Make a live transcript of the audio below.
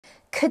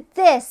Could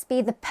this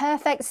be the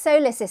perfect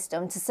solar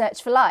system to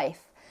search for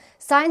life?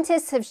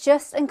 Scientists have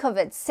just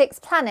uncovered 6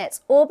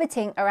 planets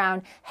orbiting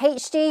around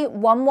HD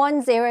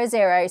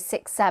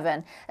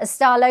 110067, a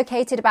star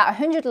located about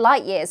 100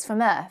 light years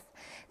from Earth.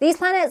 These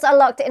planets are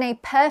locked in a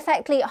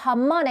perfectly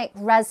harmonic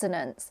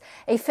resonance,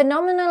 a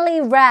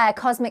phenomenally rare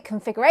cosmic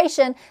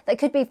configuration that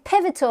could be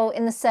pivotal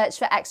in the search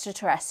for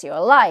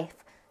extraterrestrial life.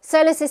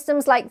 Solar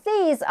systems like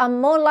these are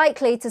more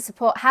likely to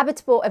support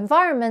habitable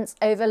environments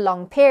over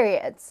long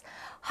periods.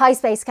 Hi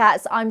Space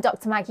Cats, I'm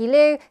Dr. Maggie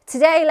Liu.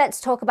 Today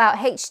let's talk about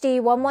HD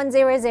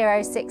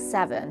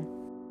 110067.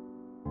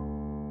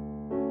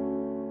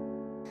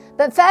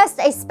 But first,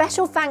 a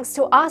special thanks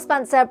to our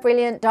sponsor,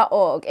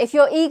 Brilliant.org. If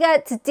you're eager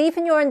to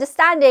deepen your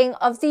understanding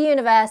of the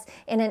universe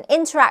in an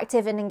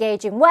interactive and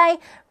engaging way,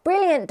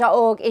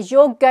 Brilliant.org is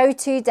your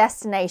go-to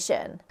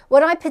destination.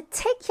 What I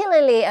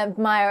particularly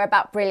admire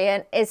about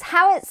Brilliant is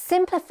how it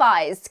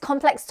simplifies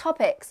complex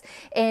topics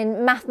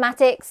in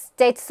mathematics,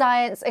 data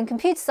science, and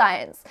computer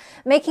science,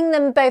 making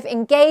them both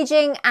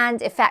engaging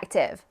and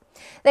effective.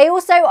 They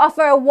also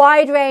offer a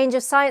wide range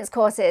of science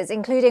courses,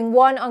 including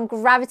one on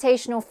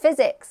gravitational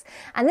physics,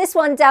 and this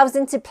one delves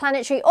into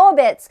planetary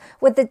orbits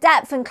with the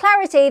depth and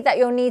clarity that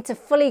you'll need to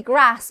fully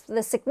grasp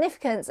the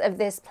significance of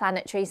this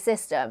planetary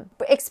system.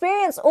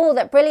 Experience all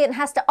that Brilliant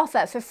has to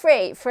offer for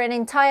free for an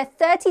entire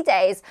 30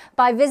 days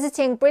by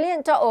visiting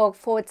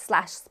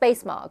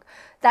brilliant.org/spacemog.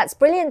 That's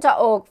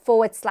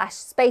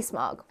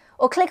brilliant.org/spacemog.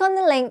 Or click on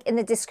the link in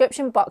the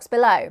description box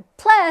below.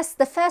 Plus,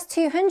 the first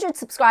 200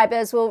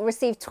 subscribers will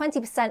receive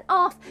 20%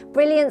 off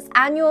Brilliant's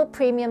annual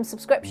premium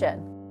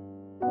subscription.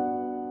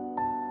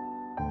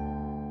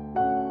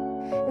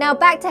 Now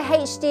back to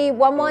HD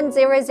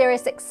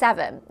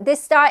 110067.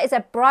 This star is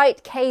a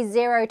bright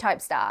K0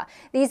 type star.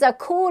 These are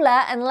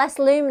cooler and less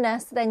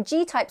luminous than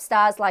G-type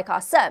stars like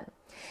our Sun.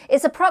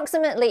 It's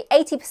approximately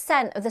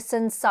 80% of the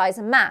Sun's size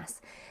and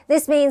mass.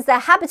 This means the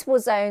habitable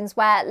zones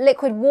where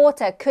liquid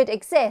water could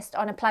exist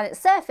on a planet's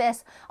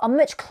surface are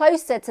much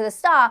closer to the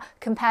star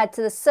compared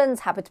to the Sun's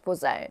habitable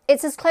zone.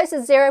 It's as close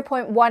as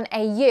 0.1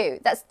 AU,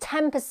 that's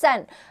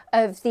 10%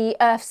 of the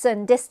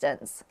Earth-Sun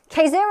distance.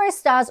 K0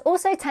 stars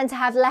also tend to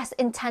have less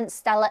intense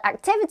stellar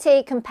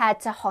activity compared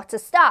to hotter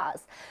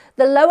stars.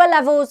 The lower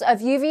levels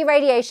of UV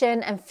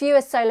radiation and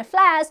fewer solar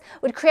flares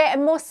would create a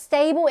more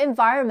stable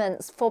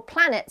environment for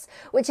planets,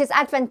 which is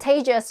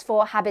advantageous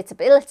for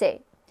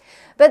habitability.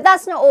 But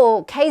that's not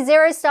all.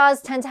 K0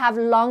 stars tend to have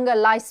longer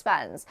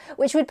lifespans,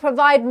 which would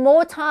provide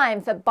more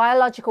time for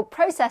biological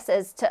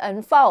processes to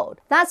unfold.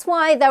 That's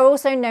why they're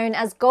also known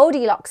as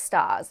Goldilocks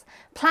stars.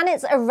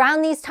 Planets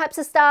around these types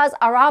of stars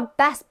are our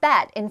best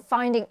bet in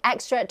finding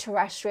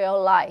extraterrestrial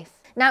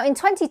life. Now in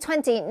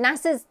 2020,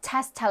 NASA's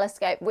TESS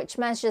telescope, which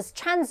measures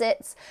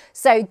transits,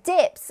 so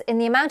dips in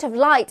the amount of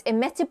light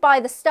emitted by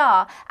the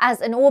star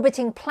as an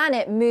orbiting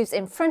planet moves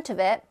in front of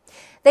it,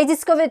 they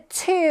discovered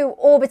 2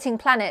 orbiting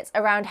planets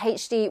around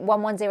HD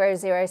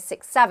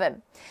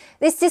 110067.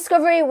 This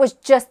discovery was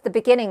just the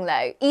beginning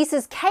though.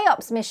 ESA's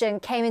Cheops mission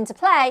came into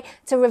play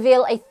to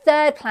reveal a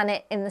 3rd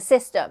planet in the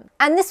system.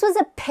 And this was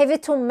a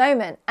pivotal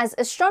moment as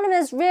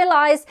astronomers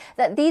realized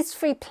that these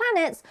 3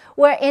 planets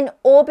were in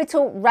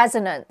orbital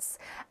resonance,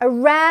 a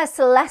rare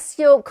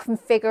celestial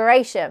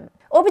configuration.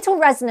 Orbital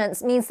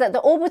resonance means that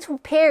the orbital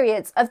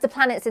periods of the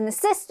planets in the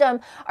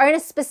system are in a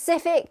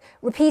specific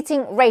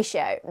repeating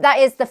ratio. That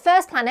is, the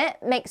first planet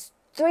makes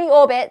 3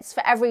 orbits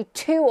for every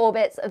 2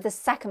 orbits of the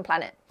second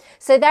planet.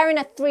 So they're in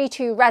a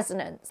 3-2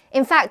 resonance.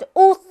 In fact,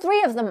 all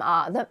 3 of them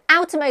are. The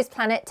outermost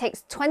planet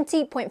takes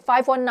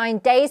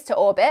 20.519 days to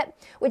orbit,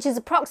 which is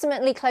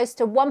approximately close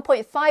to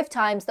 1.5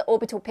 times the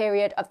orbital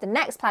period of the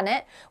next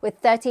planet,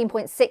 with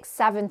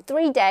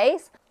 13.673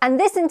 days. And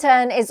this in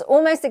turn is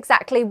almost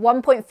exactly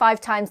 1.5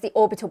 times the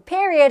orbital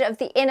period of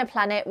the inner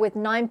planet, with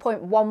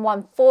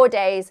 9.114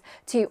 days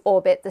to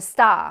orbit the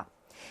star.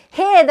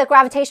 Here, the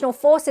gravitational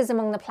forces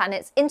among the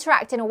planets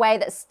interact in a way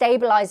that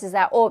stabilizes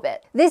their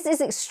orbit. This is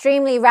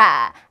extremely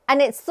rare,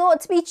 and it's thought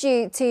to be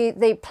due to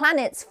the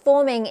planets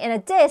forming in a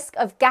disk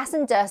of gas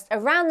and dust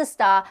around the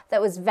star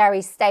that was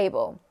very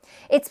stable.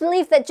 It's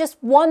believed that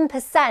just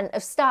 1%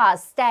 of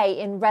stars stay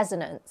in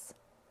resonance.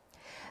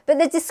 But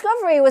the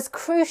discovery was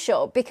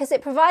crucial because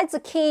it provides a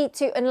key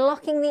to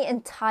unlocking the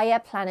entire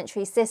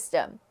planetary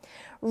system.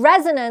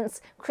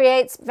 Resonance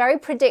creates very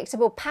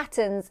predictable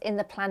patterns in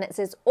the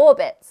planets'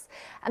 orbits,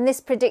 and this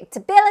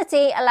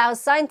predictability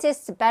allows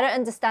scientists to better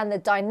understand the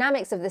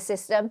dynamics of the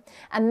system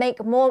and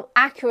make more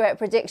accurate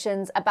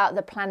predictions about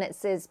the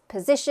planets'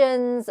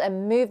 positions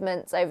and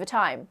movements over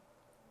time.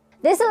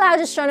 This allowed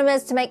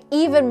astronomers to make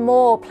even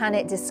more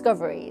planet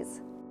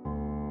discoveries.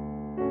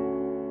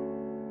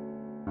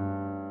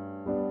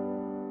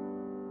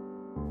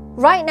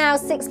 Right now,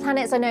 6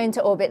 planets are known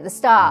to orbit the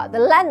star. The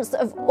lengths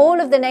of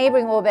all of the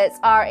neighbouring orbits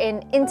are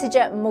in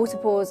integer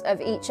multiples of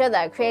each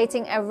other,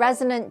 creating a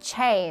resonant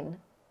chain.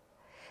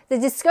 The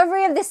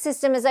discovery of this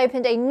system has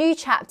opened a new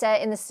chapter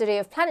in the study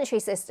of planetary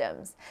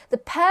systems. The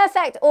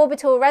perfect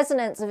orbital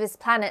resonance of its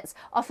planets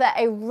offer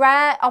a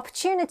rare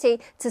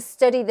opportunity to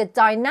study the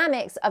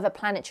dynamics of a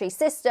planetary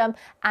system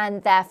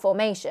and their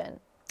formation.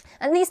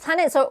 And these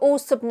planets are all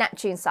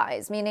sub-Neptune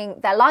size, meaning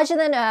they're larger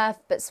than Earth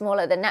but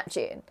smaller than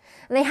Neptune.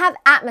 And they have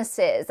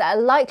atmospheres that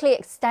are likely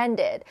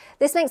extended.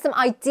 This makes them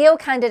ideal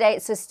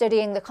candidates for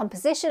studying the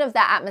composition of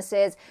their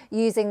atmospheres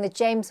using the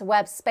James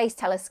Webb Space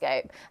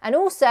Telescope, and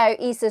also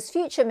ESA's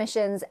future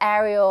missions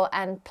Ariel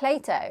and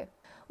Plato.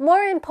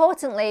 More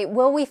importantly,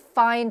 will we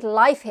find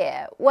life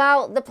here?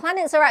 Well, the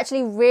planets are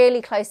actually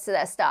really close to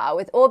their star,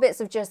 with orbits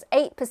of just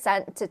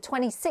 8% to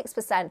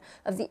 26%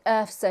 of the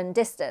Earth-Sun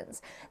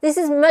distance. This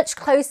is much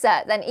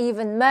closer than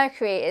even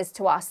Mercury is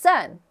to our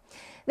Sun.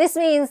 This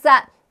means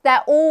that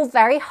they're all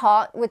very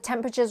hot, with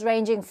temperatures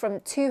ranging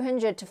from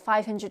 200 to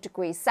 500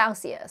 degrees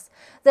Celsius.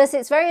 Thus,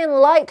 it's very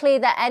unlikely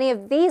that any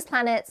of these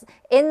planets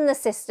in the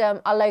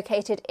system are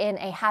located in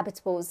a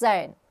habitable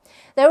zone.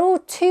 They're all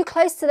too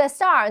close to their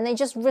star and they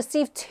just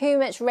receive too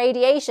much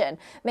radiation,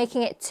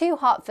 making it too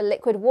hot for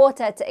liquid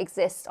water to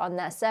exist on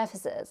their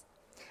surfaces.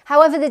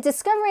 However, the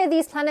discovery of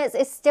these planets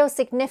is still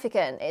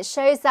significant. It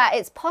shows that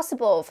it's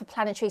possible for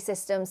planetary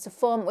systems to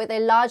form with a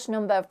large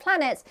number of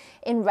planets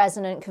in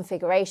resonant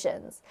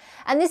configurations.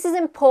 And this is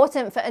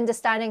important for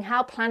understanding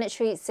how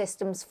planetary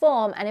systems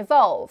form and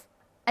evolve.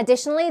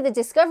 Additionally, the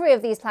discovery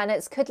of these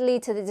planets could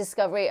lead to the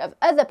discovery of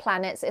other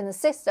planets in the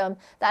system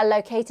that are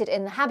located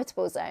in the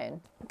habitable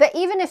zone. But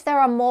even if there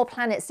are more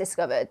planets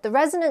discovered, the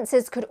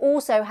resonances could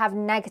also have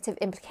negative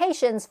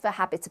implications for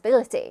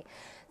habitability.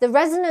 The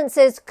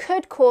resonances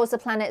could cause the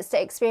planets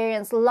to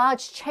experience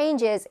large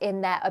changes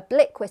in their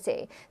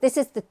obliquity. This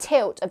is the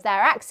tilt of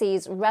their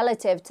axes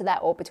relative to their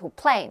orbital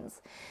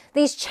planes.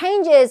 These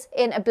changes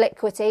in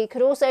obliquity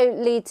could also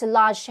lead to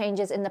large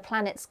changes in the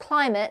planet's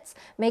climates,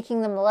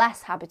 making them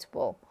less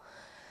habitable.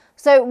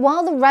 So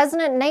while the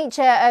resonant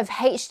nature of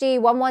HD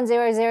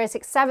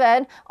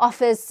 110067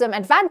 offers some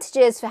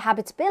advantages for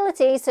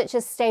habitability, such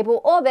as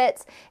stable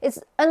orbits, it's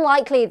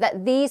unlikely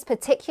that these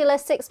particular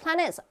 6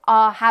 planets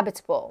are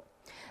habitable.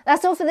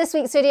 That's all for this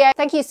week's video.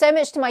 Thank you so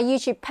much to my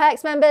YouTube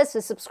Perks members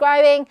for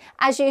subscribing.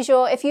 As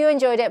usual, if you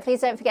enjoyed it, please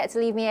don't forget to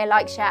leave me a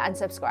like, share and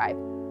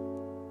subscribe.